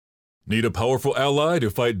Need a powerful ally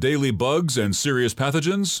to fight daily bugs and serious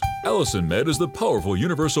pathogens? AllicinMed is the powerful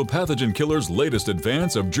universal pathogen killer's latest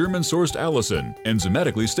advance of German-sourced allicin,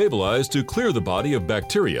 enzymatically stabilized to clear the body of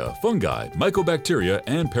bacteria, fungi, mycobacteria,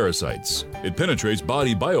 and parasites. It penetrates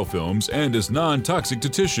body biofilms and is non-toxic to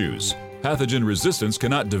tissues. Pathogen resistance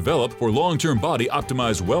cannot develop for long-term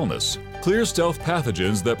body-optimized wellness. Clear stealth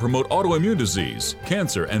pathogens that promote autoimmune disease,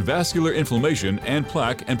 cancer and vascular inflammation and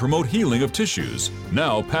plaque and promote healing of tissues.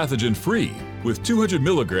 Now pathogen-free. With 200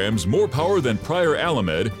 milligrams more power than prior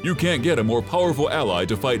Alamed, you can't get a more powerful ally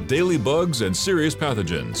to fight daily bugs and serious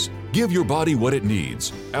pathogens. Give your body what it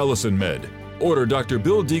needs. AllicinMed. Order Dr.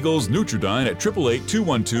 Bill Deagle's Nutridyne at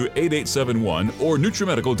 888-212-8871 or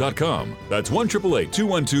NutriMedical.com. That's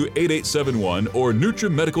 1-888-212-8871 or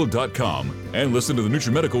NutriMedical.com. And listen to the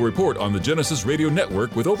NutriMedical Report on the Genesis Radio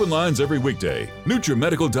Network with open lines every weekday.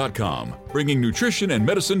 NutriMedical.com, bringing nutrition and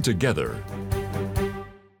medicine together.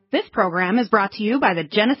 This program is brought to you by the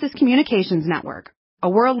Genesis Communications Network, a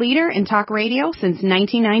world leader in talk radio since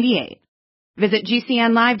 1998. Visit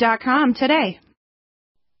GCNlive.com today.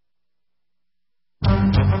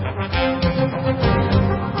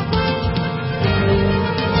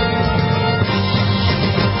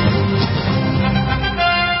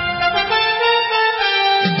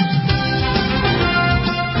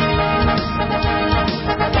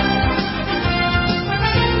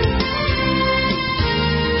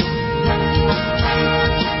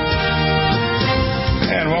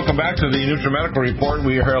 Welcome back to the NutriMedical Report.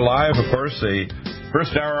 We are here live, of course. The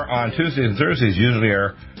first hour on Tuesdays and Thursdays usually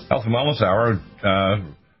our Health and Wellness Hour.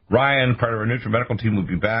 Ryan, part of our NutriMedical team, will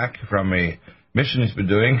be back from a mission he's been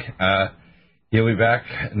doing. He'll be back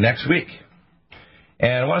next week.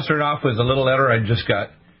 And I want to start off with a little letter I just got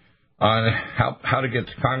on how to get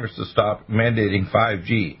Congress to stop mandating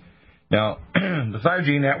 5G. Now, the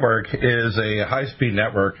 5G network is a high-speed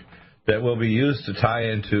network that will be used to tie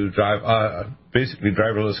into basically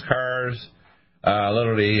driverless cars.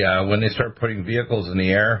 Literally, when they start putting vehicles in the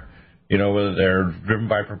air, whether they're driven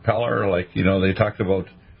by propeller, they talked about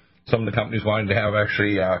some of the companies wanting to have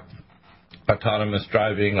actually autonomous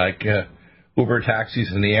driving, like Uber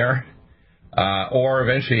taxis in the air, or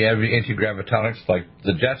eventually have anti-gravitonics like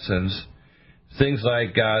the Jetsons. Things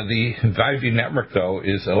like the 5G network, though,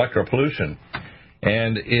 is electropollution.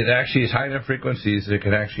 And it actually is high enough frequencies that it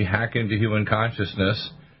can actually hack into human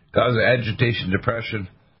consciousness, cause agitation, depression.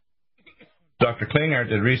 Dr. Klinghardt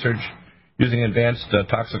did research using advanced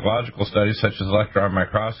toxicological studies such as electron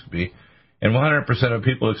microscopy, and 100% of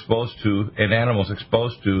people and animals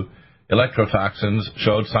exposed to electrotoxins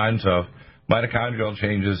showed signs of mitochondrial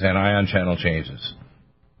changes and ion channel changes.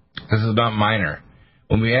 This is not minor.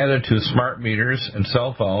 When we add it to smart meters and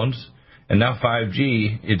cell phones, and now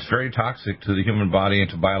 5G, it's very toxic to the human body and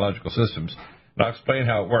to biological systems. And I'll explain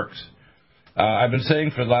how it works. I've been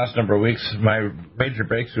saying for the last number of weeks, my major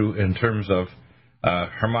breakthrough in terms of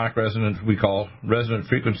harmonic resonance, we call resonant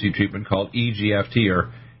frequency treatment, called EGFT,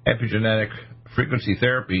 or epigenetic frequency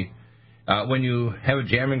therapy. When you have a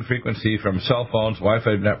jamming frequency from cell phones,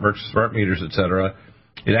 Wi-Fi networks, smart meters, etc.,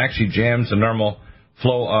 it actually jams the normal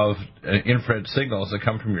flow of infrared signals that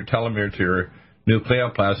come from your telomere to your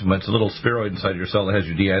nucleoplasm. It's a little spheroid inside your cell that has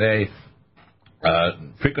your DNA.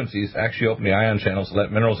 Frequencies actually open the ion channels to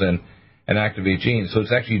let minerals in and activate genes. So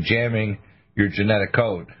it's actually jamming your genetic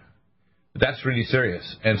code. But that's really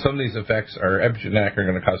serious. And some of these effects are epigenetic, are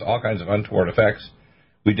going to cause all kinds of untoward effects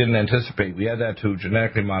we didn't anticipate. We add that to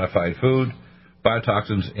genetically modified food,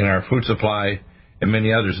 biotoxins in our food supply, and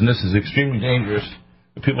many others. And this is extremely dangerous.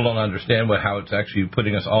 People don't understand how it's actually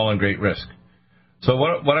putting us all in great risk. So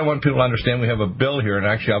what I want people to understand, we have a bill here, and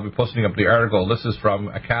actually I'll be posting up the article. This is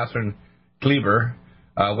from Catherine Kleber,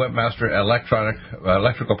 webmaster at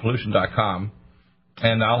electricalpollution.com.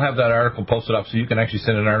 And I'll have that article posted up so you can actually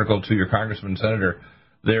send an article to your congressman and senator.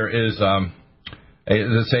 There is, they're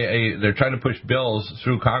trying to push bills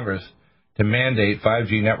through Congress to mandate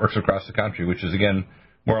 5G networks across the country, which is, again,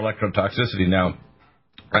 more electrotoxicity. Now,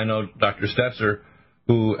 I know Dr. Stetzer,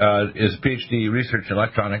 who is a PhD research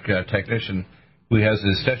electronic technician, who has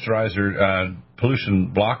his Stetzerizer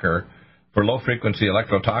pollution blocker for low-frequency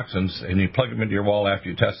electrotoxins, and you plug them into your wall after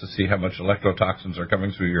you test to see how much electrotoxins are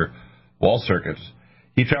coming through your wall circuits.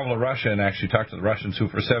 He traveled to Russia and actually talked to the Russians, who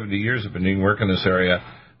for 70 years have been doing work in this area.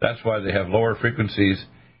 That's why they have lower frequencies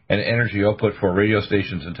and energy output for radio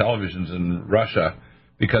stations and televisions in Russia,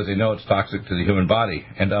 because they know it's toxic to the human body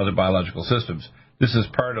and to other biological systems. This is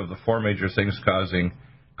part of the four major things causing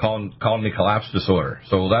colony collapse disorder.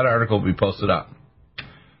 So that article will be posted up.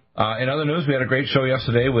 In other news, we had a great show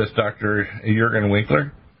yesterday with Dr. Jürgen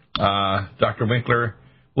Winkler. Dr. Winkler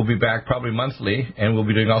We'll be back probably monthly, and we'll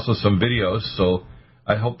be doing also some videos, so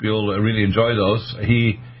I hope you'll really enjoy those.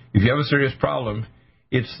 If you have a serious problem,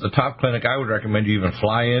 it's the top clinic I would recommend you even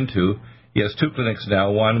fly into. He has 2 clinics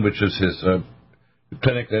now, one which is his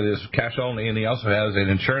clinic that is cash only, and he also has an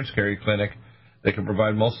insurance carry clinic that can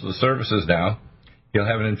provide most of the services now. He'll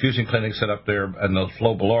have an infusion clinic set up there and they'll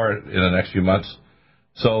flow below it in the next few months,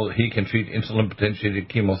 so he can treat insulin-potentiated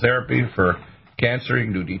chemotherapy for cancer. He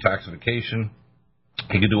can do detoxification.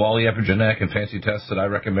 He can do all the epigenetic and fancy tests that I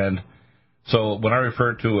recommend. So when I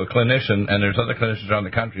refer to a clinician, and there's other clinicians around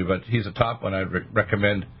the country, but he's a top one, I'd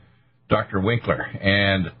recommend Dr. Winkler.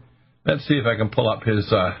 And let's see if I can pull up his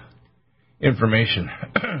information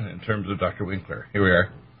in terms of Dr. Winkler. Here we are.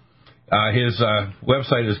 His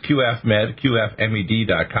website is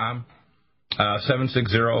qfmed.com,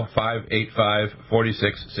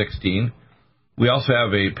 760-585-4616. We also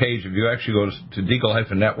have a page. If you actually go to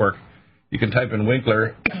Deagle Network, you can type in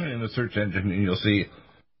Winkler in the search engine, and you'll see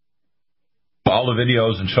all the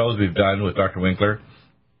videos and shows we've done with Dr. Winkler.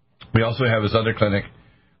 We also have his other clinic,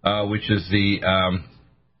 which is the,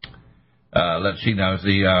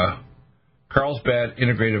 Carlsbad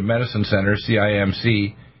Integrative Medicine Center,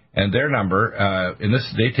 CIMC, and their number,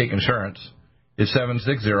 they take insurance, is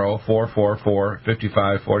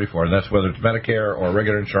 760-444-5544, and that's whether it's Medicare or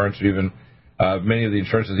regular insurance, or even many of the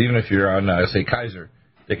insurances, even if you're on, say, Kaiser,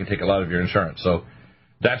 they can take a lot of your insurance. So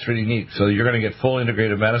that's really neat. So you're going to get full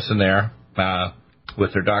integrative medicine there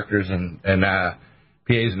with their doctors and PAs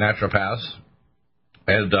and naturopaths,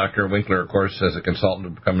 and Dr. Winkler, of course, as a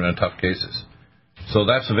consultant coming in tough cases. So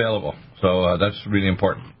that's available. So that's really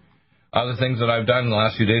important. Other things that I've done in the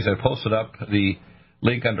last few days, I posted up the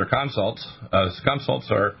link under consults.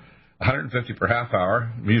 Consults are $150 per half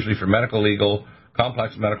hour, usually for medical, legal,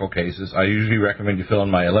 complex medical cases. I usually recommend you fill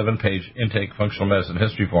in my 11-page intake functional medicine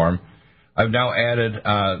history form. I've now added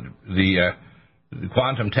the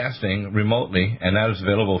quantum testing remotely, and that is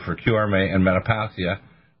available for QRMA and Metapathia.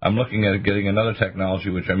 I'm looking at getting another technology,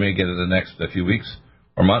 which I may get in the next few weeks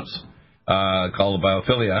or months, called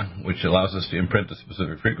biophilia, which allows us to imprint the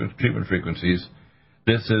specific treatment frequencies.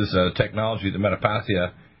 This is a technology, the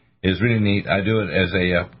Metapathia, is really neat. I do it as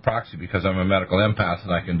a proxy because I'm a medical empath,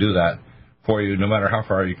 and I can do that for you no matter how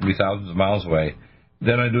far. You can be thousands of miles away.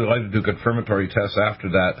 Then I like to do confirmatory tests after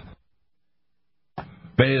that.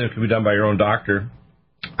 Many of them can be done by your own doctor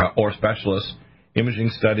or specialists. Imaging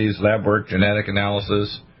studies, lab work, genetic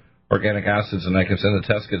analysis, organic acids, and I can send the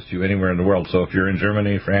test kits to you anywhere in the world. So if you're in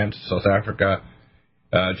Germany, France, South Africa,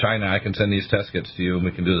 China, I can send these test kits to you, and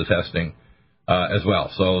we can do the testing as well.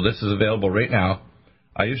 So this is available right now.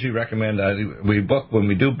 I usually recommend when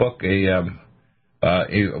we do book we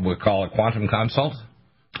call a quantum consult.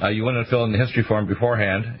 You want to fill in the history form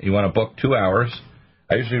beforehand. You want to book 2 hours.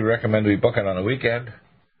 I usually recommend we book it on a weekend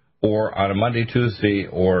or on a Monday, Tuesday,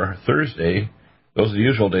 or Thursday. Those are the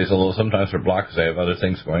usual days, although sometimes for blocks I have other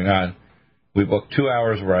things going on. We book 2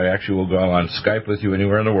 hours where I actually will go on Skype with you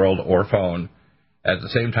anywhere in the world or phone. At the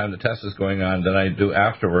same time the test is going on, then I do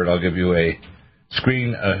afterward, I'll give you a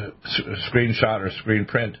screenshot or screen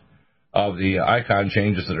print of the icon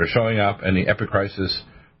changes that are showing up and the epicrisis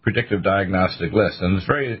predictive diagnostic list. And it's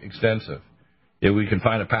very extensive. If we can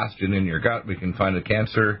find a pathogen in your gut, we can find a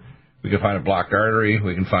cancer, we can find a blocked artery,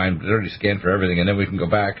 we can find dirty scan for everything, and then we can go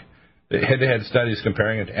back. The head-to-head studies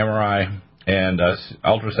comparing it to MRI and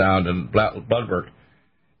ultrasound and blood work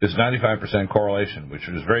is 95% correlation, which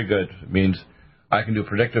is very good. It means I can do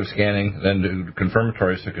predictive scanning, then do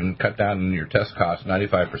confirmatory, so it can cut down on your test cost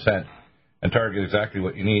 95% and target exactly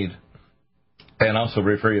what you need, and also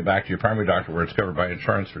refer you back to your primary doctor where it's covered by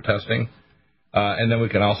insurance for testing. And then we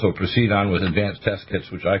can also proceed on with advanced test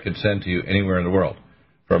kits, which I can send to you anywhere in the world,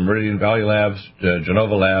 from Meridian Valley Labs,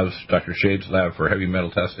 Genova Labs, Dr. Shade's lab for heavy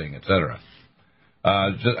metal testing, etc.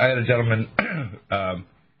 I had a gentleman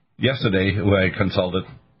yesterday who I consulted,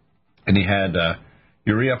 and he had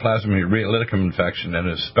ureaplasma ureolyticum infection, and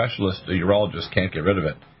his specialist, the urologist, can't get rid of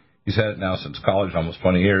it. He's had it now since college, almost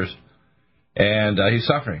 20 years, and he's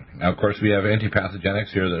suffering. Now, of course, we have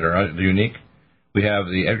antipathogenics here that are unique. We have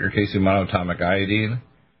the Edgar Cayce monoatomic iodine.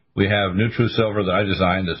 We have NutriSilver that I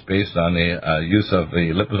designed that's based on the use of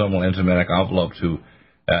the liposomal enzymatic envelope to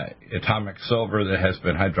atomic silver that has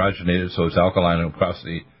been hydrogenated, so it's alkaline across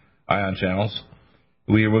the ion channels.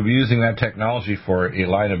 We will be using that technology for a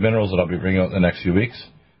line of minerals that I'll be bringing out in the next few weeks.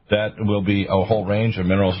 That will be a whole range of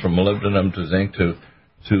minerals from molybdenum to zinc to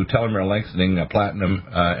telomere lengthening, platinum,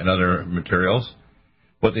 and other materials.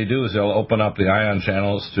 What they do is they'll open up the ion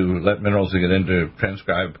channels to let minerals get in to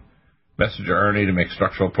transcribe messenger RNA to make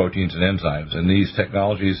structural proteins and enzymes. And these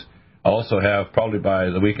technologies I'll also have, probably by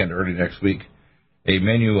the weekend, early next week, a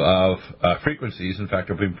menu of frequencies. In fact,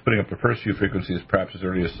 I'll be putting up the first few frequencies perhaps as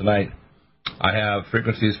early as tonight. I have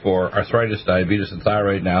frequencies for arthritis, diabetes, and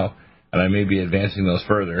thyroid now, and I may be advancing those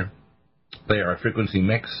further. They are a frequency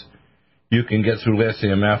mix. You can get through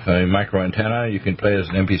SAMF a micro antenna. You can play it as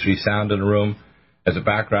an MP3 sound in a room as a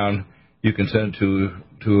background. You can send it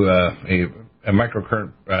to a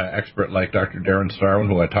microcurrent expert like Dr. Darren Starwin,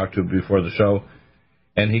 who I talked to before the show,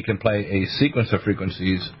 and he can play a sequence of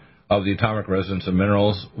frequencies of the atomic resonance of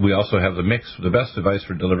minerals. We also have the mix. The best device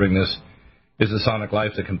for delivering this is the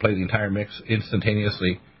SonicLife that can play the entire mix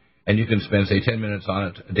instantaneously, and you can spend, say, 10 minutes on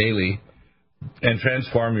it daily and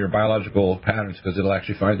transform your biological patterns, because it'll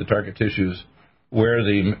actually find the target tissues where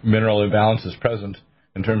the mineral imbalance is present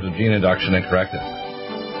in terms of gene induction and correct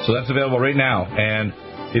it. So that's available right now, and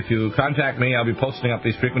if you contact me, I'll be posting up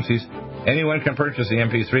these frequencies. Anyone can purchase the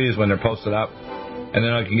MP3s when they're posted up, and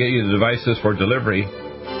then I can get you the devices for delivery.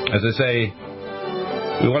 As I say,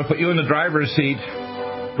 we want to put you in the driver's seat,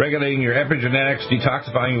 regulating your epigenetics,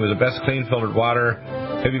 detoxifying you with the best clean filtered water,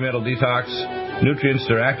 heavy metal detox, nutrients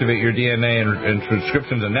to activate your DNA and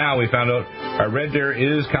prescriptions. And now we found out our Red Deer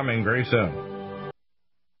is coming very soon.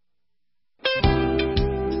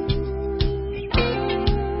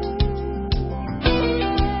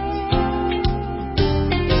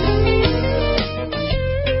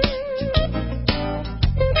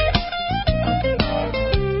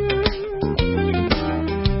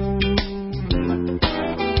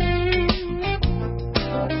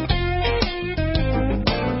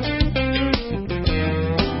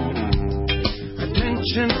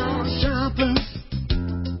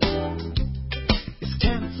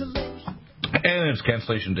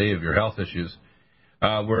 Cancellation day of your health issues.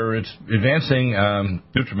 Where it's advancing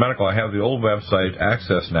NutriMedical, I have the old website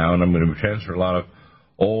access now, and I'm going to transfer a lot of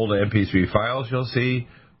old MP3 files you'll see,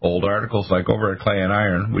 old articles like over at Clay and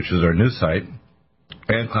Iron, which is our news site,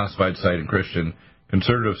 and classified site and Christian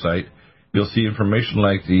conservative site. You'll see information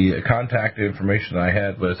like the contact information I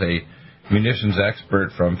had with a munitions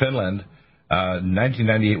expert from Finland.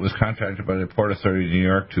 1998 was contracted by the Port Authority of New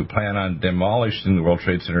York to plan on demolishing the World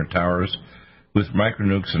Trade Center towers with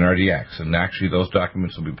micronukes and RDX, and actually those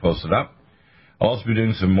documents will be posted up. I'll also be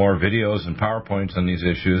doing some more videos and PowerPoints on these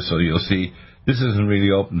issues, so you'll see this isn't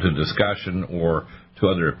really open to discussion or to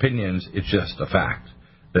other opinions. It's just a fact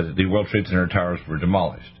that the World Trade Center towers were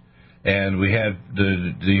demolished. And we had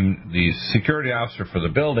the security officer for the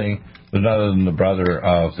building was none other than the brother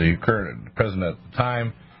of the current president at the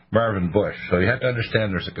time, Marvin Bush. So you have to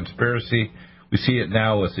understand there's a conspiracy. We see it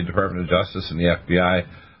now with the Department of Justice and the FBI.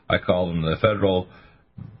 I call them the federal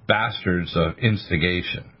bastards of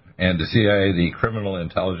instigation, and the CIA, the criminal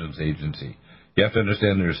intelligence agency. You have to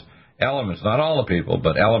understand there's elements, not all the people,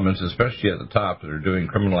 but elements, especially at the top, that are doing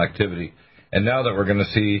criminal activity. And now that we're going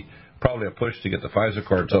to see probably a push to get the FISA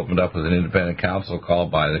courts opened up with an independent counsel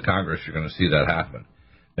called by the Congress, you're going to see that happen.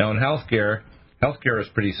 Now in healthcare is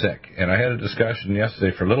pretty sick. And I had a discussion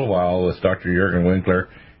yesterday for a little while with Dr. Jurgen Winkler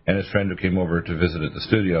and his friend who came over to visit at the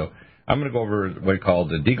studio. I'm going to go over what we call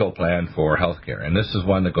the Deagle plan for healthcare, and this is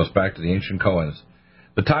one that goes back to the ancient Cohens.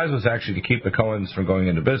 The ties was actually to keep the Cohens from going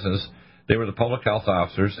into business. They were the public health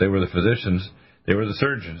officers, they were the physicians, they were the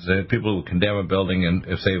surgeons. They had people who would condemn a building and,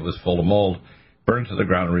 if say it was full of mold, burn it to the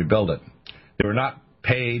ground and rebuild it. They were not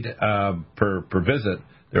paid per visit.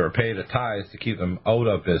 They were paid at tithes to keep them out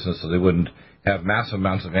of business so they wouldn't have massive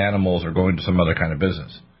amounts of animals or go into some other kind of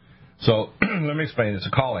business. So let me explain. It's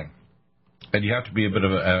a calling. And you have to be a bit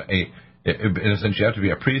of in a sense, you have to be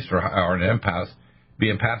a priest or an empath, be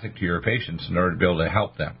empathic to your patients in order to be able to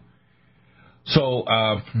help them. So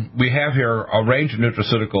we have here a range of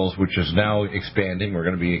nutraceuticals which is now expanding. We're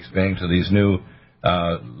going to be expanding to these new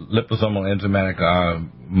liposomal enzymatic,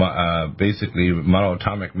 basically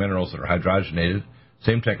monoatomic minerals that are hydrogenated.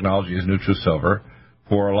 Same technology as NutriSilver.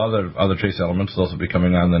 For a lot of other trace elements, those will be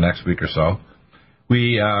coming on the next week or so.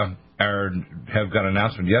 We have got an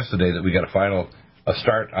announcement yesterday that we got a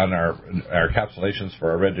start on our encapsulations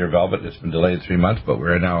for our Red Deer Velvet. It's been delayed 3 months, but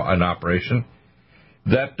we're now in operation.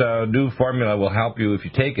 That new formula will help you, if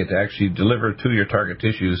you take it, to actually deliver to your target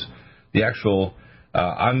tissues the actual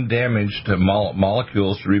undamaged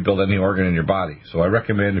molecules to rebuild any organ in your body. So I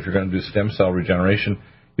recommend, if you're going to do stem cell regeneration,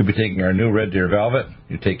 you'll be taking our new Red Deer Velvet.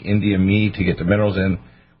 You take India Me to get the minerals in.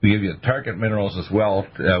 We give you the target minerals as well,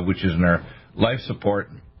 which is in our Life Support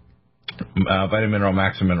Vitamin Mineral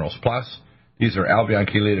Max and Minerals Plus. These are albion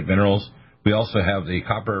chelated minerals. We also have the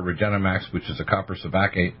Copper Regenamax, which is a copper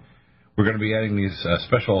sabacate. We're going to be adding these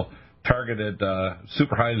special targeted,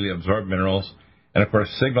 super highly absorbed minerals. And, of course,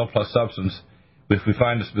 Signal Plus Substance. If we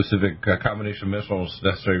find a specific combination of minerals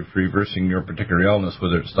necessary for reversing your particular illness,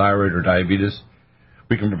 whether it's thyroid or diabetes,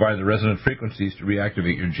 We can provide the resonant frequencies to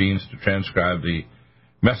reactivate your genes to transcribe the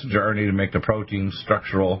messenger RNA to make the protein,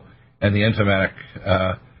 structural, and the enzymatic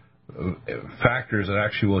factors that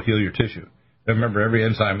actually will heal your tissue. Remember, every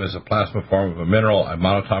enzyme is a plasma form of a mineral, a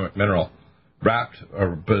monatomic mineral, wrapped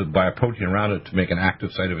by a protein around it to make an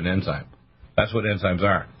active site of an enzyme. That's what enzymes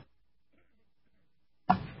are.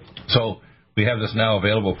 So we have this now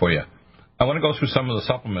available for you. I want to go through some of the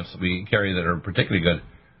supplements that we carry that are particularly good.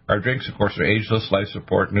 Our drinks, of course, are Ageless, Life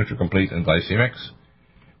Support, NutriComplete, and Glycemics.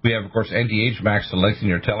 We have, of course, Anti-Age Max to lengthen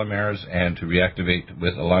your telomeres and to reactivate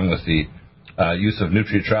along with the use of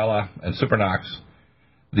Nutritrella and Supernox,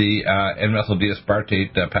 the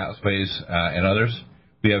N-methyl-D-aspartate pathways, and others.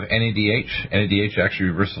 We have NADH. NADH actually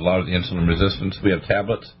reverses a lot of the insulin resistance. We have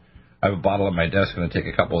tablets. I have a bottle on my desk, and I take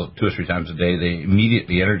 2 or 3 times a day. They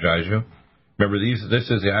immediately energize you. Remember, this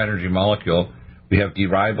is the energy molecule. We have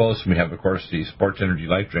D-ribose, and we have, of course, the Sports Energy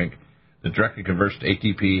Life Drink that directly converts to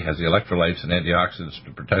ATP, has the electrolytes and antioxidants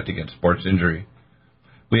to protect against sports injury.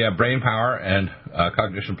 We have Brain Power and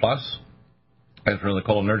Cognition Plus, and for the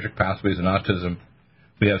cholinergic pathways in autism.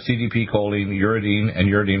 We have CDP, choline, uridine, and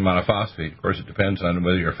uridine monophosphate. Of course, it depends on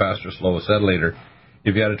whether you're fast or slow acetylator.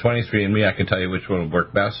 If you had a 23andMe, I can tell you which one would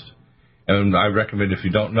work best. And I recommend, if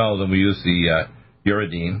you don't know, then we use the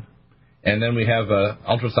uridine. And then we have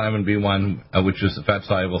ultrathymine B1, which is the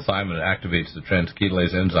fat-soluble thymine that activates the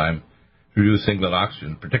transketolase enzyme to reduce singlet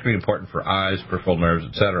oxygen, particularly important for eyes, peripheral nerves,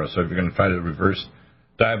 etc. So if you're going to try to reverse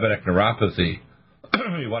diabetic neuropathy,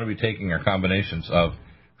 you want to be taking our combinations of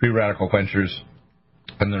free radical quenchers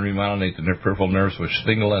and then remyelinate the peripheral nerves with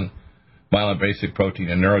sphingolin, myelin basic protein,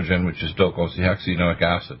 and neurogen, which is docosahexaenoic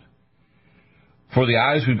acid. For the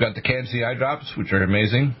eyes, we've got the Can-C eye drops, which are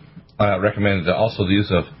amazing. I recommend also the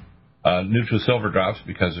use of NutriSilver drops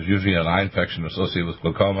because there's usually an eye infection associated with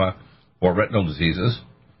glaucoma or retinal diseases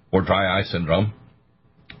or dry eye syndrome.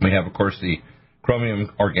 We have, of course, the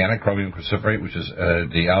organic chromium cruciferate, which is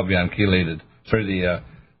the albion chelated. The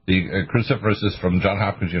cruciferous is from Johns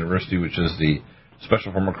Hopkins University, which is the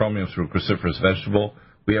special form of chromium through cruciferous vegetable.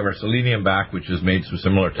 We have our selenium back, which is made through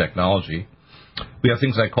similar technology. We have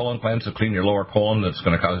things like colon cleanse to clean your lower colon that's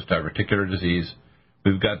going to cause diverticular disease.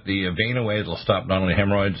 We've got the Vein Away that will stop not only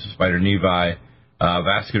hemorrhoids, spider nevi,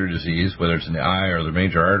 vascular disease, whether it's in the eye or the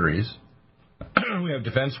major arteries. We have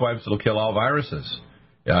defense wipes that will kill all viruses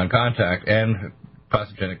on contact and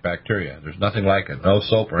pathogenic bacteria. There's nothing like it, no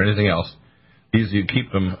soap or anything else. These, you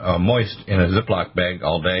keep them moist in a Ziploc bag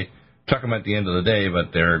all day. Chuck them at the end of the day,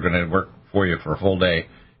 but they're going to work for you for a full day.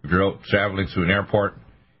 If you're out traveling through an airport,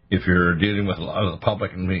 if you're dealing with a lot of the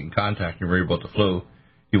public and making contact, you're worried about the flu,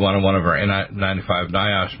 you want one of our N95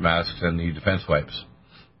 NIOSH masks and the defense wipes.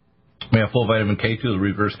 We have full vitamin K2 to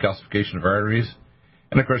reverse calcification of arteries.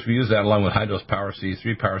 And, of course, we use that along with high-dose Power C,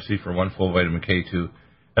 3 Power C for 1 full vitamin K2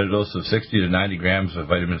 at a dose of 60 to 90 grams of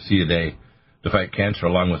vitamin C a day to fight cancer,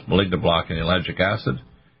 along with malignoblock and ellagic acid.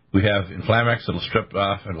 We have Inflamex that will strip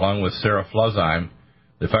off, along with seroflozyme,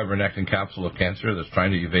 the fibronectin capsule of cancer that's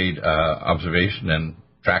trying to evade observation and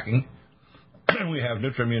tracking. We have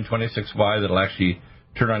Nutriimmune 26Y that will actually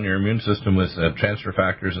turn on your immune system with transfer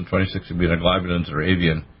factors and 26 immunoglobulins or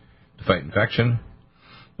avian to fight infection.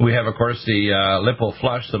 We have, of course, the Lipo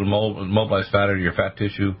Flush that will mobilize fat out of your fat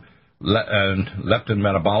tissue, and leptin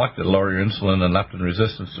metabolic that will lower your insulin and leptin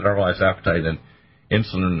resistance to normalize appetite and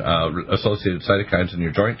insulin-associated cytokines in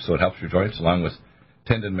your joints, so it helps your joints along with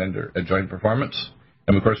tendon mender joint performance.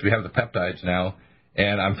 And, of course, we have the peptides now,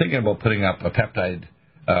 and I'm thinking about putting up a peptide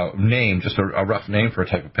name, just a rough name for a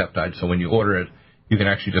type of peptide, so when you order it, you can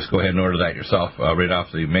actually just go ahead and order that yourself right off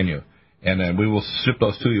the menu. And then we will ship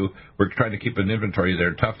those to you. We're trying to keep an inventory.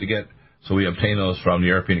 They're tough to get, so we obtain those from the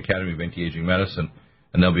European Academy of Anti-Aging Medicine,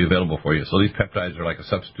 and they'll be available for you. So these peptides are like a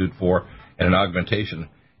substitute for and an augmentation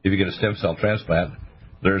if you get a stem cell transplant.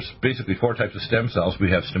 There's basically 4 types of stem cells.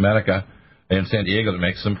 We have Stemedica in San Diego that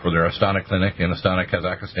makes them for their Astana clinic in Astana,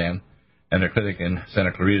 Kazakhstan, and their clinic in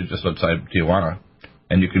Santa Clarita just outside Tijuana.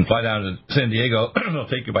 And you can fly down to San Diego. They'll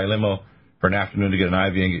take you by limo for an afternoon to get an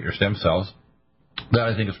IV and get your stem cells. That,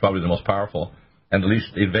 I think, is probably the most powerful and the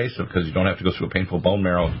least invasive because you don't have to go through a painful bone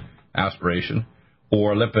marrow aspiration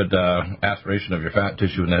or lipid aspiration of your fat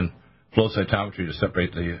tissue and then flow cytometry to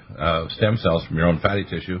separate the stem cells from your own fatty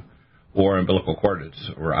tissue or umbilical cord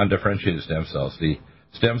or undifferentiated stem cells. The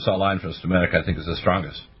stem cell line from Stemedica, I think, is the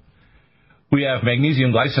strongest. We have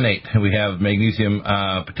magnesium glycinate. We have magnesium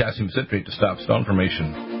potassium citrate to stop stone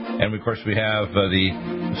formation. And, of course, we have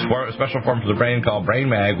the special form for the brain called Brain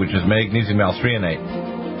Mag, which is magnesium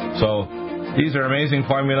L-threonate. So these are amazing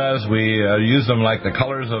formulas. We use them like the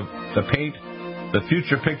colors of the paint, the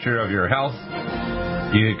future picture of your health.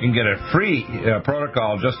 You can get a free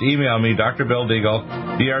protocol. Just email me, Dr. Bill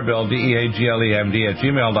Deagle, drbill, D-E-A-G-L-E-M-D, at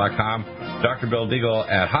gmail.com, Dr. Bill Deagle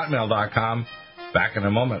at hotmail.com. Back in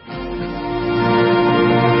a moment.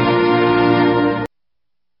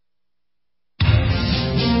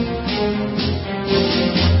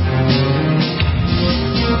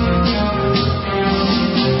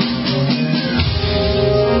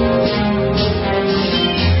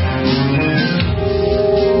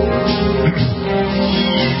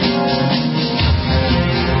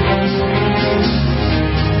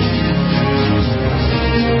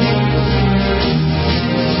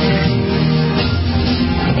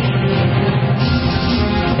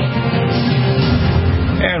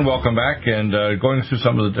 Welcome back, and going through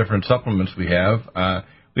some of the different supplements we have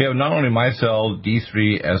not only MyCell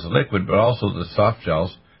D3 as a liquid, but also the soft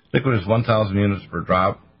gels. Liquid is 1,000 units per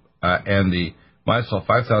drop, and the MyCell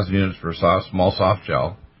 5,000 units per small soft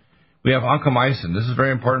gel. We have oncomycin. This is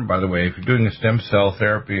very important, by the way. If you're doing a stem cell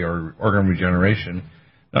therapy or organ regeneration,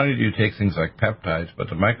 not only do you take things like peptides, but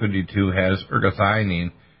the MycoD2 has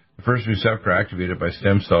ergothioneine, the first receptor activated by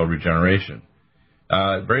stem cell regeneration.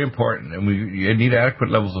 Very important, and you need adequate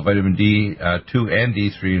levels of vitamin D2 and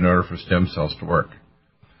D3 in order for stem cells to work.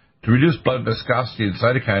 To reduce blood viscosity and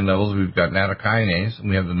cytokine levels, we've got nattokinase, and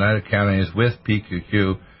we have the nattokinase with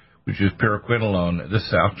PQQ, which is pyroquinolone.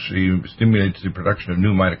 This actually stimulates the production of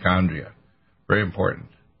new mitochondria. Very important.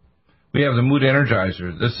 We have the mood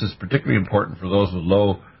energizer. This is particularly important for those with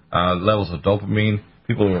low levels of dopamine,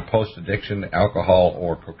 people who are post-addiction, alcohol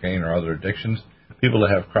or cocaine or other addictions. People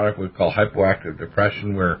that have chronic what we call hypoactive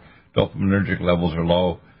depression, where dopaminergic levels are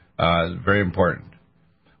low, very important.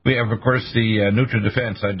 We have, of course, the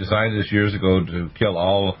NutriDefense. I designed this years ago to kill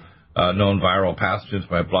all known viral pathogens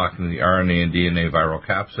by blocking the RNA and DNA viral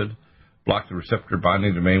capsid, block the receptor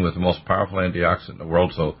binding domain with the most powerful antioxidant in the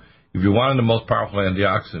world. So if you wanted the most powerful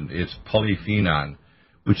antioxidant, it's polyphenol,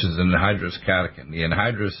 which is an anhydrous catechin. The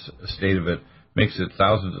anhydrous state of it makes it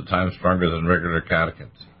thousands of times stronger than regular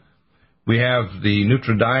catechins. We have the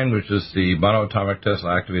Nutridyne, which is the monoatomic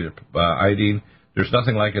Tesla-activated iodine. There's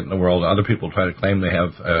nothing like it in the world. Other people try to claim they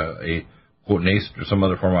have a quote, NACE or some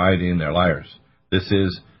other form of iodine. They're liars. This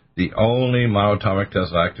is the only monoatomic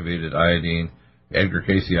Tesla-activated iodine, Edgar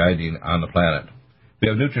Cayce iodine, on the planet. We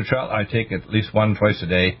have Nutritrel. I take it at least twice a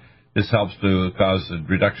day. This helps to cause a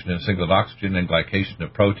reduction in singlet oxygen and glycation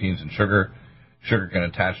of proteins and sugar. Sugar can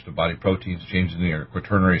attach to body proteins, changing their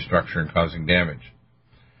quaternary structure and causing damage.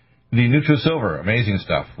 The NutriSilver, amazing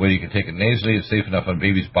stuff. Where you can take it nasally, it's safe enough on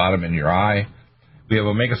baby's bottom in your eye. We have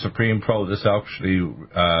Omega Supreme Pro. This actually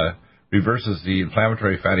reverses the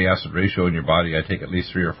inflammatory fatty acid ratio in your body. I take at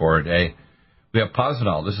least 3 or 4 a day. We have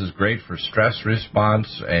Posinol. This is great for stress response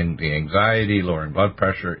and the anxiety, lowering blood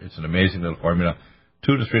pressure. It's an amazing little formula.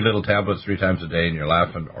 2 to 3 little tablets 3 times a day, and you're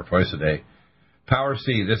laughing, or twice a day. Power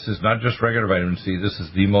C. This is not just regular vitamin C. This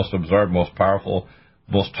is the most absorbed, most powerful,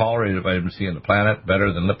 most tolerated vitamin C on the planet,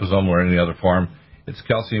 better than liposomal or any other form. It's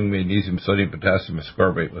calcium, magnesium, sodium, potassium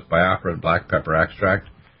ascorbate with biafra and black pepper extract.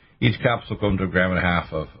 Each capsule comes to 1.5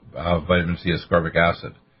 grams of vitamin C ascorbic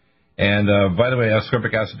acid. And by the way,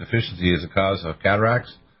 ascorbic acid deficiency is a cause of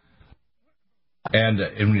cataracts. And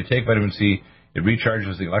when you take vitamin C, it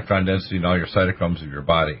recharges the electron density in all your cytochromes of your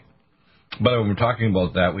body. But when we're talking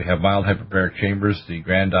about that, we have mild hyperbaric chambers, the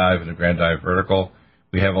Grand Dive and the Grand Dive Vertical.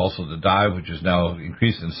 We have also the Dive, which is now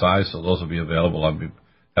increased in size, so those will be available.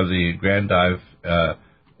 Have the Grand Dive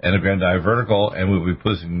and the Grand Dive Vertical, and we'll be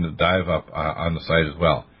putting the Dive up on the site as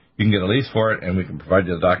well. You can get a lease for it, and we can provide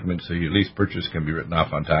you the documents so your lease purchase can be written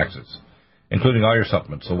off on taxes, including all your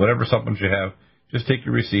supplements. So whatever supplements you have, just take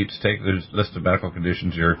your receipts, take the list of medical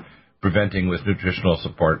conditions you're preventing with nutritional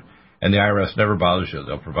support, and the IRS never bothers you.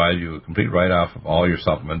 They'll provide you a complete write-off of all your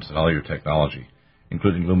supplements and all your technology,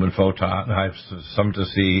 including Lumen Photon, some to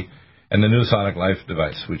see, and the new SonicLife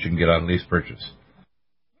device, which you can get on lease purchase.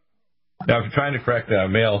 Now, if you're trying to correct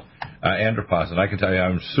male andropause, and I can tell you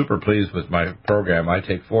I'm super pleased with my program. I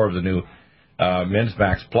take 4 of the new Men's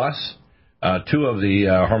Max Plus, 2 of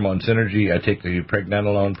the Hormone Synergy. I take the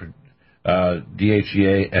Pregnenolone,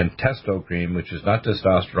 DHEA, and Testo Cream, which is not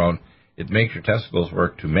testosterone. It makes your testicles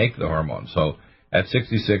work to make the hormone. So at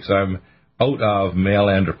 66, I'm out of male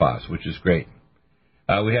andropause, which is great.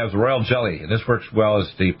 We have the Royal Jelly, and this works well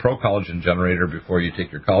as the pro-collagen generator before you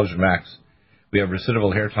take your Collagen Max. We have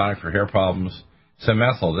Recidival Hair Tonic for hair problems.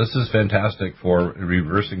 Semethyl, this is fantastic for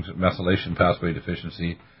reversing methylation pathway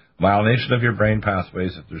deficiency. Myelination of your brain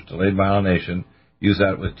pathways, if there's delayed myelination, use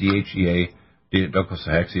that with DHEA,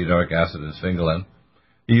 docosahexaenoic acid, and sphingolin.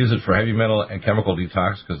 You use it for heavy metal and chemical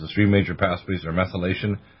detox because the 3 major pathways are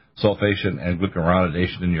methylation, sulfation, and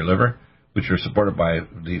glucuronidation in your liver. which are supported by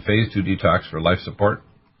the Phase 2 detox for life support.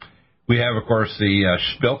 We have, of course, the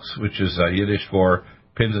Spilks, which is Yiddish for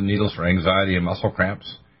pins and needles for anxiety and muscle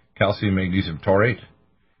cramps, calcium magnesium taurate.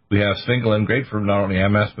 We have Sphingolin, great for not only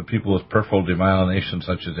MS, but people with peripheral demyelination,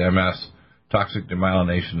 such as MS, toxic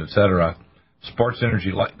demyelination, etc. Sports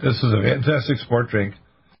Energy Light. This is a fantastic sport drink.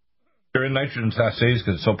 They're in nitrogen sachets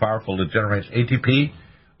because it's so powerful. It generates ATP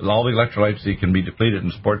with all the electrolytes that can be depleted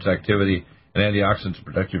in sports activity, and antioxidants to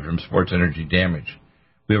protect you from sports energy damage.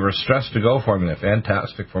 We have our Stress to Go formula,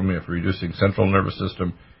 fantastic formula for reducing central nervous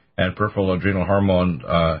system and peripheral adrenal hormone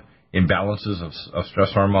imbalances of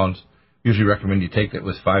stress hormones. Usually recommend you take that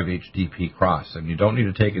with 5-HTP cross, and you don't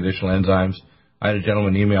need to take additional enzymes. I had a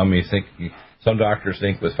gentleman email me thinking some doctors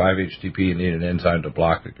think with 5-HTP you need an enzyme to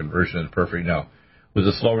block the conversion of perfect. No. With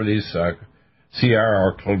a slow release CR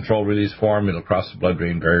or controlled release form, it'll cross the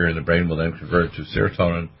blood-brain barrier, and the brain will then convert to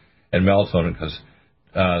serotonin and melatonin, because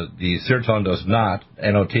the serotonin does not,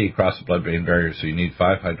 NOT, cross the blood-brain barrier, so you need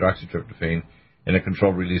 5-hydroxytryptophan in a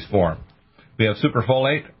controlled release form. We have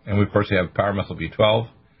superfolate, and we, of course, have power-methyl B12.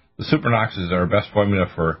 The Supernoxes are our best formula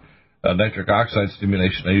for nitric oxide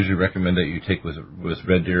stimulation. I usually recommend that you take with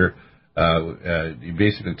Red Deer. You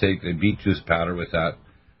basically take the beet juice powder with that.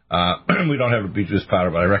 We don't have a beet juice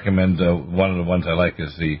powder, but I recommend one of the ones I like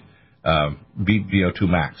is the Beet BO2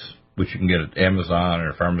 Max, which you can get at Amazon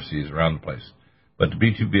or pharmacies around the place. But the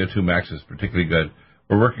Beet BO2 Max is particularly good.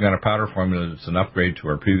 We're working on a powder formula that's an upgrade to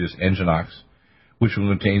our previous Enginox, which will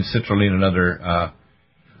contain citrulline and other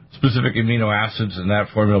specific amino acids, and that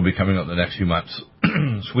formula will be coming out in the next few months.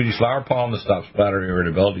 Swedish flower pollen that stops bladder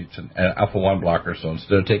irritability. It's an alpha-1 blocker, so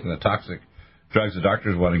instead of taking the toxic drugs the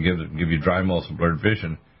doctors want to give you dry mouth and blurred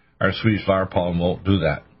vision, our Swedish flower pollen won't do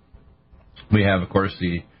that. We have, of course,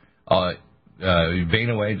 the Vein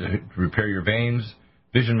Away to repair your veins,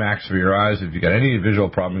 Vision Max for your eyes. If you've got any visual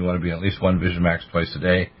problem, you want to be at least one Vision Max twice a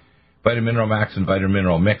day. Vitamin Mineral Max and Vitamin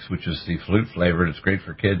Mineral Mix, which is the flute flavored. It's great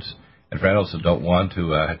for kids and for adults that don't want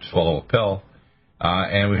to swallow a pill.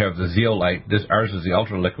 And we have the Zeolite. Ours is the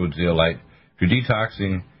Ultra Liquid Zeolite. If you're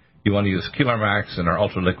detoxing, you want to use Keeler Max and our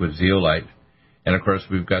Ultra Liquid Zeolite. And, of course,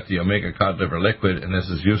 we've got the Omega Cod Liver Liquid, and this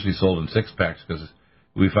is usually sold in 6-packs because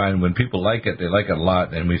we find when people like it, they like it a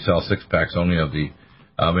lot, and we sell 6-packs only of the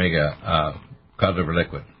Omega Cod Liver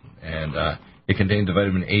Liquid. And it contains the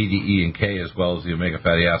vitamin A, D, E, and K as well as the omega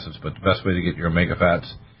fatty acids, but the best way to get your omega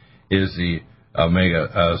fats is the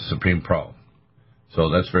Omega Supreme Pro. So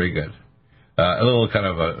that's very good. A little kind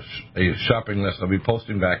of a shopping list. I'll be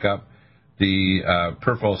posting back up the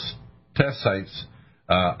peripheral test sites,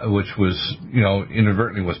 which was,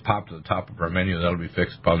 inadvertently was popped to the top of our menu. That'll be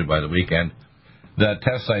fixed probably by the weekend. The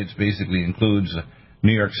test sites basically includes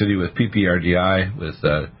New York City with PPRDI,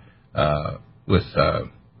 with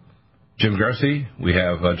Jim Garcia. We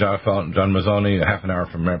have John Felton, John Mazzoni, a half an hour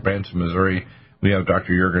from Branson, Missouri. We have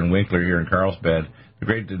Dr. Jürgen Winkler here in Carlsbad. The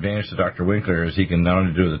great advantage to Dr. Winkler is he can not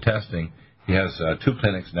only do the testing, he has 2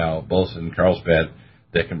 clinics now, both in Carlsbad,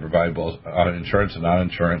 that can provide both insurance and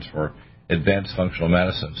non-insurance for advanced functional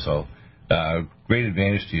medicine. So great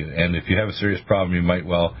advantage to you. And if you have a serious problem, you might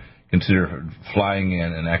well consider flying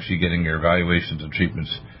in and actually getting your evaluations and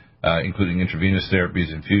treatments, including intravenous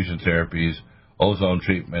therapies, infusion therapies, ozone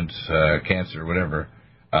treatments, cancer, whatever.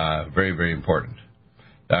 Very, very important.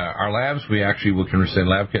 Our labs, we can send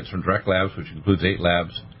lab kits from Direct Labs, which includes 8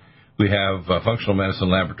 labs. We have functional medicine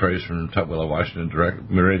laboratories from Tutwiler, Washington, Direct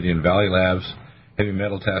Meridian Valley Labs, heavy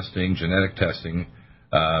metal testing, genetic testing.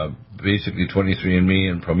 Basically, 23andMe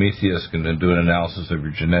and Prometheus can then do an analysis of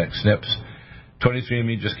your genetic SNPs.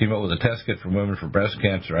 23andMe just came out with a test kit for women for breast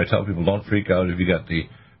cancer. I tell people don't freak out if you got the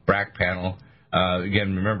BRCA panel.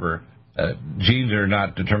 Again, remember, genes are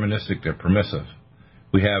not deterministic, they're permissive.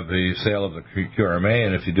 We have the sale of the QRMA,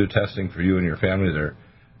 and if you do testing for you and your family, the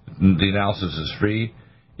analysis is free.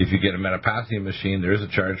 If you get a Metapathia machine, there is a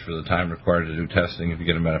charge for the time required to do testing if you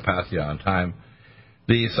get a Metapathia on time.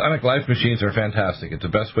 The SonicLife machines are fantastic. It's the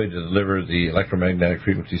best way to deliver the electromagnetic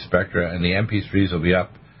frequency spectra, and the MP3s will be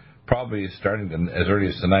up probably starting as early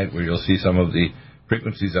as tonight, where you'll see some of the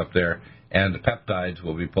frequencies up there. And the peptides,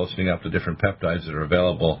 will be posting up the different peptides that are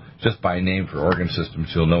available just by name for organ systems,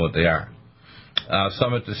 so you'll know what they are.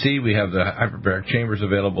 Summit to C, we have the hyperbaric chambers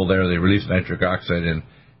available there. They release nitric oxide and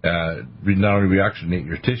not only reoxygenate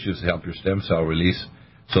your tissues to help your stem cell release,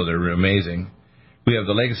 so they're amazing. We have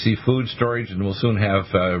the Legacy food storage, and we'll soon have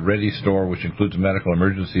Ready Store, which includes medical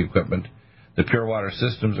emergency equipment. The Pure Water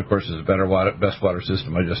Systems, of course, is the best water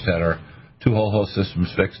system. I just had our 2 whole host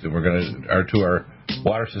systems fixed, and our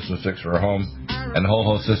water systems fixed for our home, and the whole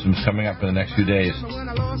host system's coming up in the next few days.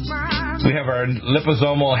 We have our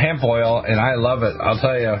liposomal hemp oil, and I love it. I'll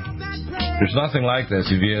tell you, There's nothing like this.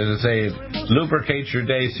 If you, as I say, lubricate your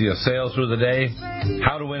day so you sail through the day,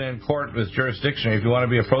 how to win in court with jurisdiction. If you want to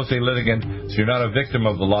be a pro se litigant so you're not a victim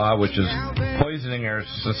of the law, which is poisoning our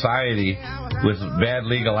society with bad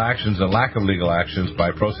legal actions and lack of legal actions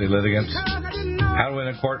by pro se litigants, how to win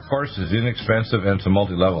in court course is inexpensive and it's a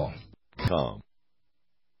multi-level. Tom.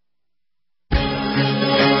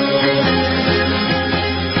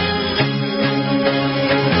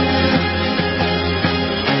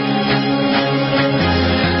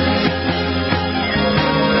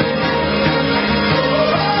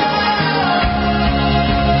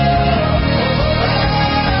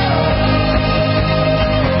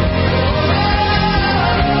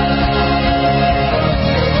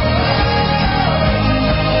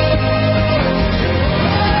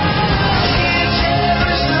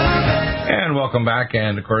 Welcome back,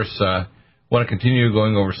 and of course, want to continue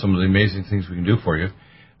going over some of the amazing things we can do for you.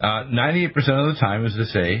 98% of the time, as I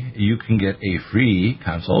say, you can get a free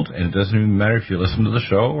consult, and it doesn't even matter if you listen to the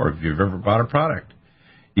show or if you've ever bought a product.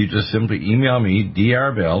 You just simply email me,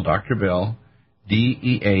 Dr. Bill, Dr. Bill,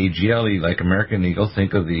 D-E-A-G-L-E, like American Eagle,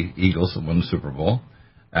 think of the Eagles that won the Super Bowl,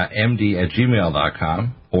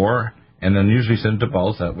 md@gmail.com, and then usually send it to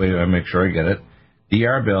both, that way I make sure I get it,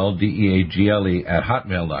 Dr. Bill, D-E-A-G-L-E,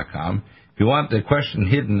 @hotmail.com. If you want the question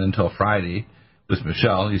hidden until Friday with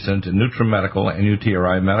Michelle, you send it to NutriMedical,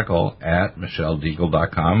 N-U-T-R-I Medical,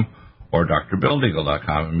 @MichelleDeagle.com or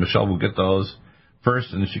DrBillDeagle.com, and Michelle will get those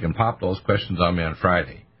first, and then she can pop those questions on me on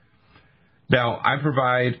Friday. Now, I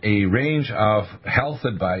provide a range of health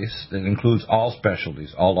advice that includes all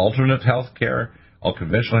specialties, all alternate health care, all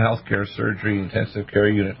conventional health care, surgery, intensive care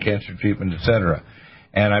unit, cancer treatment, etc.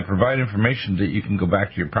 And I provide information that you can go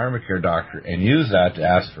back to your primary care doctor and use that to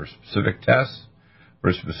ask for specific tests,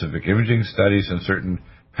 for specific imaging studies, and certain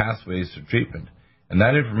pathways to treatment. And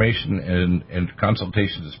that information and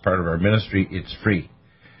consultations as part of our ministry, it's free.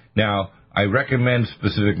 Now, I recommend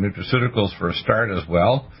specific nutraceuticals for a start as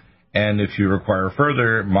well. And if you require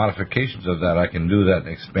further modifications of that, I can do that and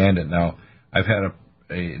expand it. Now, I've had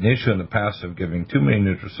an issue in the past of giving too many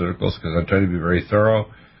nutraceuticals because I try to be very thorough.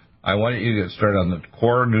 I want you to get started on the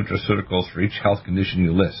core nutraceuticals for each health condition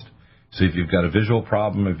you list. So if you've got a visual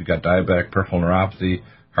problem, if you've got diabetic peripheral neuropathy,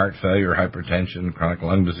 heart failure, hypertension, chronic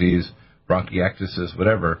lung disease, bronchiectasis,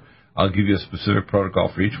 whatever, I'll give you a specific protocol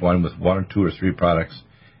for each one with 1 or 2 or 3 products,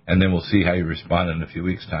 and then we'll see how you respond in a few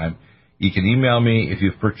weeks' time. You can email me if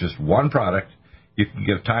you've purchased one product. You can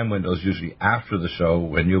give time windows usually after the show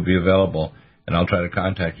when you'll be available, and I'll try to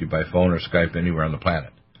contact you by phone or Skype anywhere on the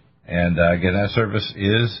planet. And again, that service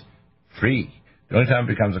is free. The only time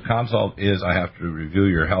it becomes a consult is I have to review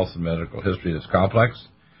your health and medical history that's complex.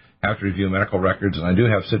 I have to review medical records, and I do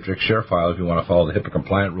have Citrix share file if you want to follow the HIPAA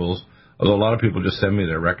compliant rules, although a lot of people just send me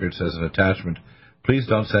their records as an attachment. Please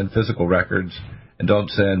don't send physical records, and don't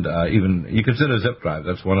send you can send a zip drive.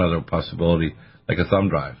 That's one other possibility, like a thumb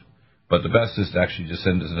drive. But the best is to actually just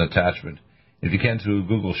send as an attachment. If you can, through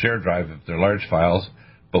Google Share Drive if they're large files,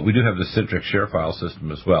 but we do have the Citrix share file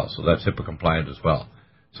system as well, so that's HIPAA compliant as well.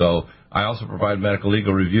 So I also provide medical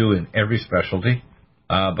legal review in every specialty,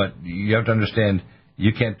 but you have to understand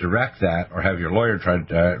you can't direct that or have your lawyer try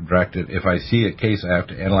to direct it. If I see a case, I have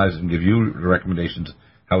to analyze it and give you the recommendations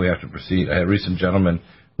how we have to proceed. I had a recent gentleman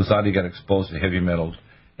who thought he got exposed to heavy metal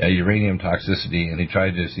uranium toxicity, and he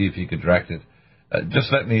tried to see if he could direct it.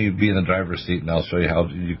 Just let me be in the driver's seat, and I'll show you how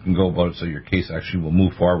you can go about it so your case actually will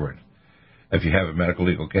move forward. If you have a medical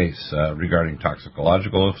legal case regarding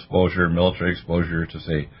toxicological exposure, military exposure to,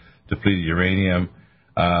 say, depleted uranium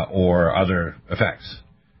or other effects.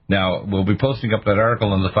 Now, we'll be posting up that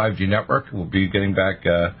article on the 5G network. We'll be getting back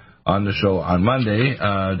on the show on Monday,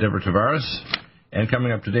 Deborah Tavares. And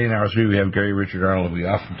coming up today in hour 3, we have Gary Richard Arnold. We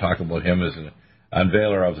often talk about him as an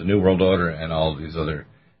unveiler of the New World Order and all these other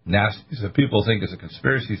nasties that people think is a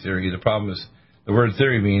conspiracy theory. The problem is the word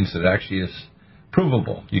theory means that it actually is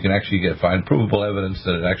provable. You can actually find provable evidence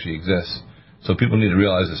that it actually exists. So people need to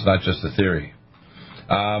realize it's not just a theory.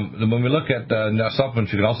 When we look at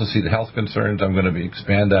supplements, you can also see the health concerns. I'm going to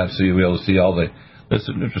expand that so you'll be able to see all the list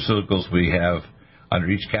of nutraceuticals we have under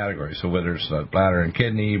each category. So whether it's bladder and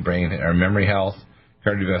kidney, brain or memory health,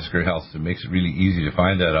 cardiovascular health, it makes it really easy to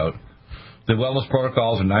find that out. The wellness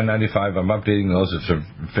protocols are $9.95. I'm updating those. It's a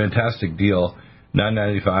fantastic deal.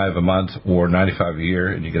 $9.95 a month or $95 a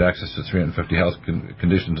year, and you get access to 350 health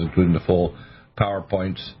conditions, including the full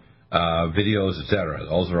PowerPoints, videos, etc.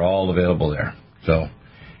 Those are all available there. So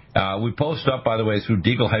we post up, by the way, through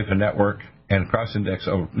Deagle-Network and cross-index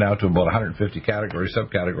now to about 150 categories,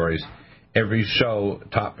 subcategories, every show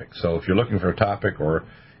topic. So if you're looking for a topic or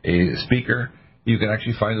a speaker, you can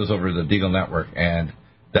actually find those over the Deagle Network. And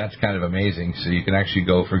That's kind of amazing. So you can actually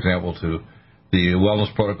go, for example, to the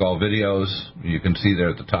Wellness Protocol videos. You can see there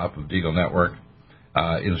at the top of Deagle Network.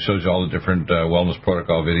 It shows you all the different Wellness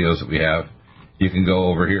Protocol videos that we have. You can go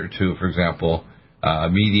over here to, for example,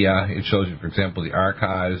 media. It shows you, for example, the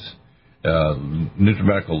archives,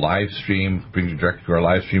 NutriMedical live stream, brings you directly to our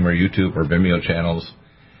live stream or YouTube or Vimeo channels.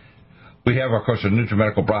 We have, of course, our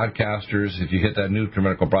NutriMedical broadcasters. If you hit that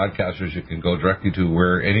NutriMedical broadcasters, you can go directly to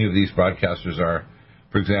where any of these broadcasters are.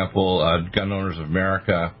 For example, Gun Owners of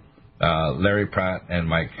America, Larry Pratt and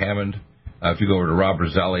Mike Hammond. If you go over to Rob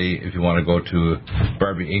Roselli, if you want to go to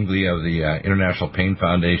Barbie Ingley of the International Pain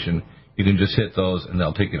Foundation, you can just hit those, and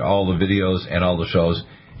they'll take you to all the videos and all the shows,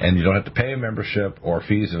 and you don't have to pay a membership or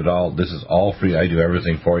fees at all. This is all free. I do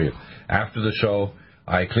everything for you. After the show,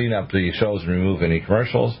 I clean up the shows and remove any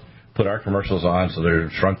commercials, put our commercials on so they're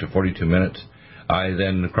shrunk to 42 minutes. I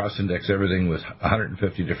then cross-index everything with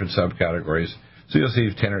 150 different subcategories. So you'll see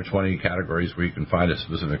 10 or 20 categories where you can find a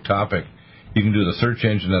specific topic. You can do the search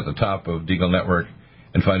engine at the top of Deagle Network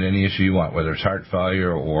and find any issue you want, whether it's heart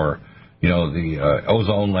failure or, the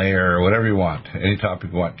ozone layer or whatever you want. Any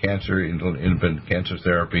topic you want, cancer, independent cancer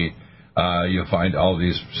therapy, you'll find all of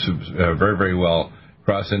these very, very well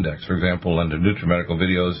cross-indexed. For example, under NutriMedical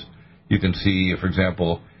videos, you can see, for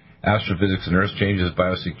example, astrophysics and earth changes,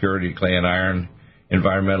 biosecurity, clay and iron,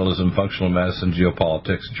 environmentalism, functional medicine,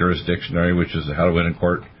 geopolitics, jurisdictionary, which is how to win in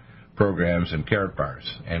court programs, and carrot bars.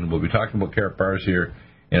 And we'll be talking about carrot bars here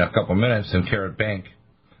in a couple of minutes, and carrot bank.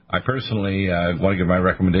 I personally want to give my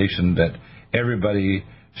recommendation that everybody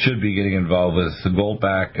should be getting involved with the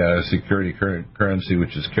gold-backed security currency,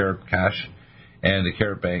 which is Carrot Cash, and the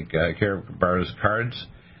Carrot Bank Carrot Bars cards.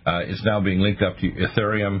 It's now being linked up to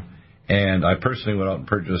Ethereum, and I personally went out and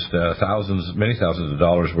purchased many thousands of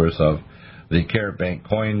dollars worth of the Carrot Bank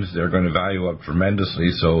coins. They're going to value up tremendously,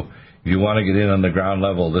 so if you want to get in on the ground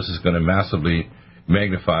level, this is going to massively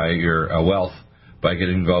magnify your wealth by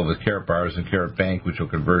getting involved with Carrot Bars and Carrot Bank, which will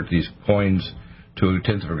convert these coins to a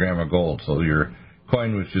tenth of a gram of gold. So your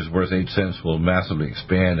coin, which is worth 8 cents, will massively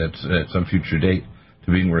expand at some future date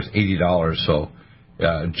to being worth $80. So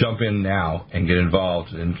jump in now and get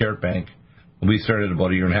involved in Carrot Bank. We started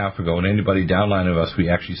about a year and a half ago, and anybody downline of us, we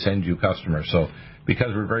actually send you customers. So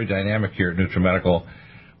because we're very dynamic here at NutriMedical,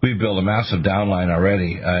 we've built a massive downline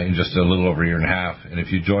already in just a little over a year and a half. And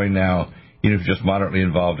if you join now, even if you're just moderately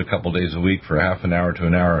involved a couple of days a week for half an hour to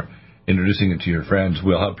an hour, introducing it to your friends,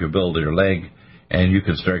 we'll help you build your leg, and you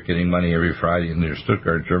can start getting money every Friday in your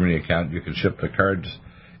Stuttgart, Germany account. You can ship the cards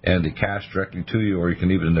and the cash directly to you, or you can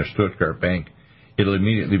leave it in their Stuttgart bank. It'll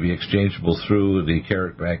immediately be exchangeable through the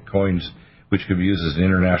Carrot Bank coins, which can be used as an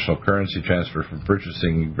international currency transfer for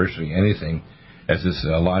purchasing virtually anything. As this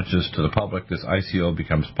launches to the public, this ICO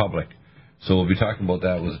becomes public. So we'll be talking about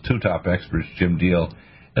that with two top experts, Jim Deal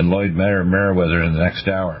and Lloyd Merriweather, in the next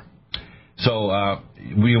hour. So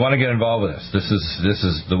we want to get involved with this. This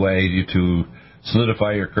is the way to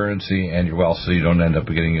solidify your currency and your wealth, so you don't end up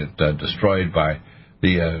getting it destroyed by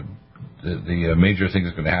the major things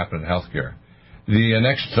that's going to happen in healthcare. The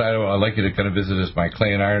next site I'd like you to kind of visit is my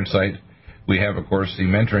Clay and Iron site. We have, of course, the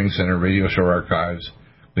Mentoring Center radio show archives.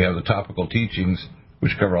 We have the topical teachings,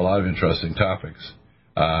 which cover a lot of interesting topics.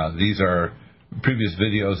 These are previous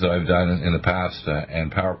videos that I've done in the past and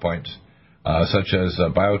PowerPoints, such as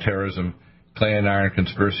bioterrorism, Clay and Iron,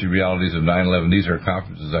 conspiracy realities of 9/11. These are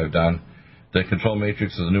conferences I've done. The Control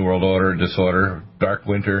Matrix of the New World Order, Disorder, Dark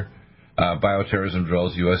Winter, Bioterrorism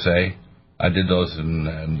Drills, USA. I did those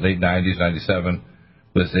in late 90s, 97,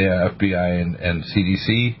 with the FBI and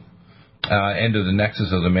CDC. End of the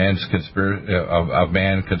Nexus of the Man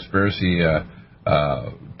Conspiracy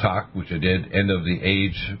talk, which I did. End of the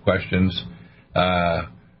Age questions.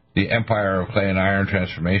 The Empire of Clay and Iron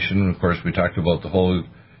transformation. Of course, we talked about the whole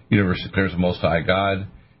universe declares the Most High God.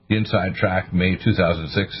 The Inside Track, May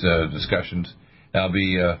 2006 discussions. That'll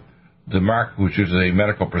be the Mark, which is a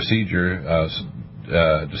medical procedure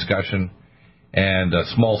discussion, and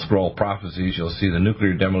Small Scroll Prophecies. You'll see the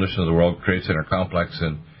nuclear demolition of the World Trade Center complex,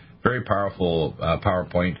 and very powerful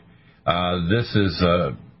PowerPoint. This is,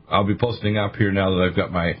 I'll be posting up here now that I've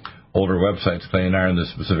got my older websites, Clay and Iron, the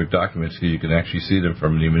specific documents, so you can actually see them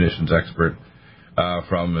from the munitions expert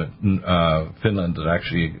from Finland that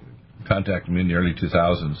actually contacted me in the early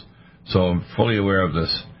 2000s. So I'm fully aware of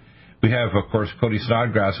this. We have, of course, Cody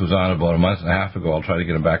Snodgrass was on about a month and a half ago. I'll try to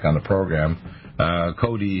get him back on the program.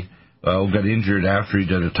 Cody got injured after he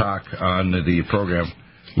did a talk on the program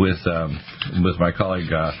with my colleague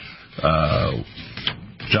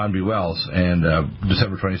John B. Wells, and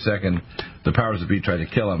December 22nd, the powers that be tried to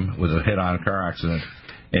kill him with a head-on car accident,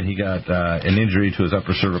 and he got an injury to his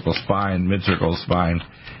upper cervical spine, mid-cervical spine,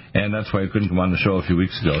 and that's why he couldn't come on the show a few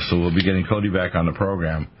weeks ago. So we'll be getting Cody back on the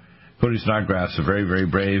program. Cody Snodgrass, a very, very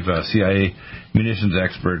brave CIA munitions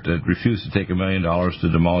expert that refused to take $1 million to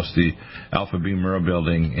demolish the Alpha Beam Murrah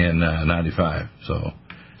building in 95. So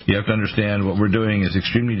you have to understand what we're doing is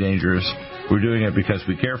extremely dangerous. We're doing it because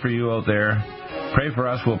we care for you out there. Pray for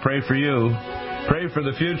us, we'll pray for you. Pray for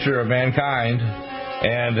the future of mankind.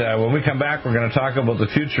 And when we come back, we're going to talk about the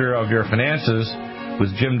future of your finances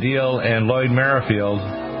with Jim Deal and Lloyd Merrifield.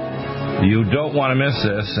 You don't want to miss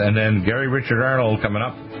this. And then Gary Richard Arnold coming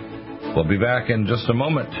up. We'll be back in just a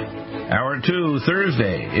moment. Hour 2,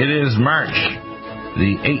 Thursday. It is March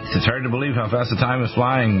the 8th. It's hard to believe how fast the time is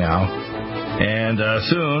flying now. And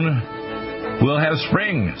soon we'll have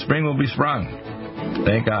spring. Spring will be sprung.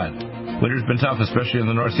 Thank God. Winter's been tough, especially in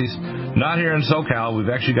the Northeast. Not here in SoCal. We've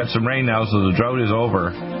actually got some rain now, so the drought is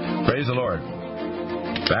over. Praise the Lord.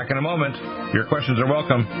 Back in a moment. Your questions are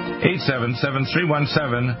welcome.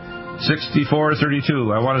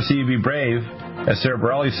 877-317-6432. I want to see you be brave, as Sarah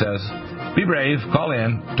Borelli says. Be brave. Call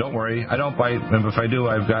in. Don't worry. I don't bite, and if I do,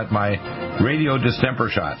 I've got my radio distemper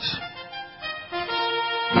shots.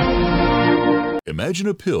 Imagine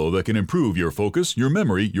a pill that can improve your focus, your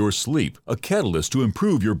memory, your sleep, a catalyst to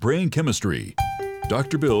improve your brain chemistry.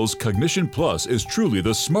 Dr. Bill's Cognition Plus is truly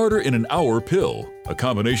the smarter in an hour pill. A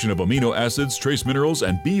combination of amino acids, trace minerals,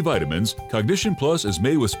 and B vitamins, Cognition Plus is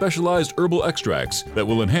made with specialized herbal extracts that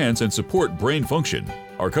will enhance and support brain function.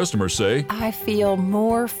 Our customers say, I feel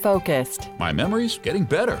more focused. My memory's getting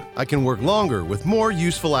better. I can work longer with more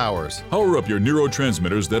useful hours. Power up your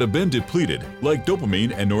neurotransmitters that have been depleted, like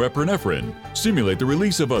dopamine and norepinephrine. Stimulate the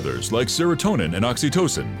release of others, like serotonin and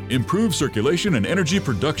oxytocin. Improve circulation and energy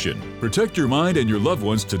production. Protect your mind and your loved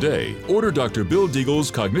ones today. Order Dr. Bill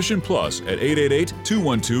Deagle's Cognition Plus at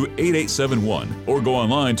 888-212-8871 or go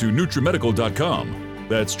online to NutriMedical.com.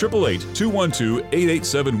 That's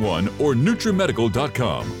 888-212-8871 or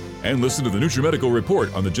NutriMedical.com. And listen to the NutriMedical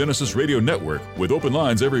Report on the Genesis Radio Network with open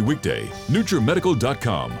lines every weekday.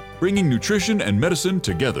 NutriMedical.com, bringing nutrition and medicine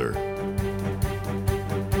together.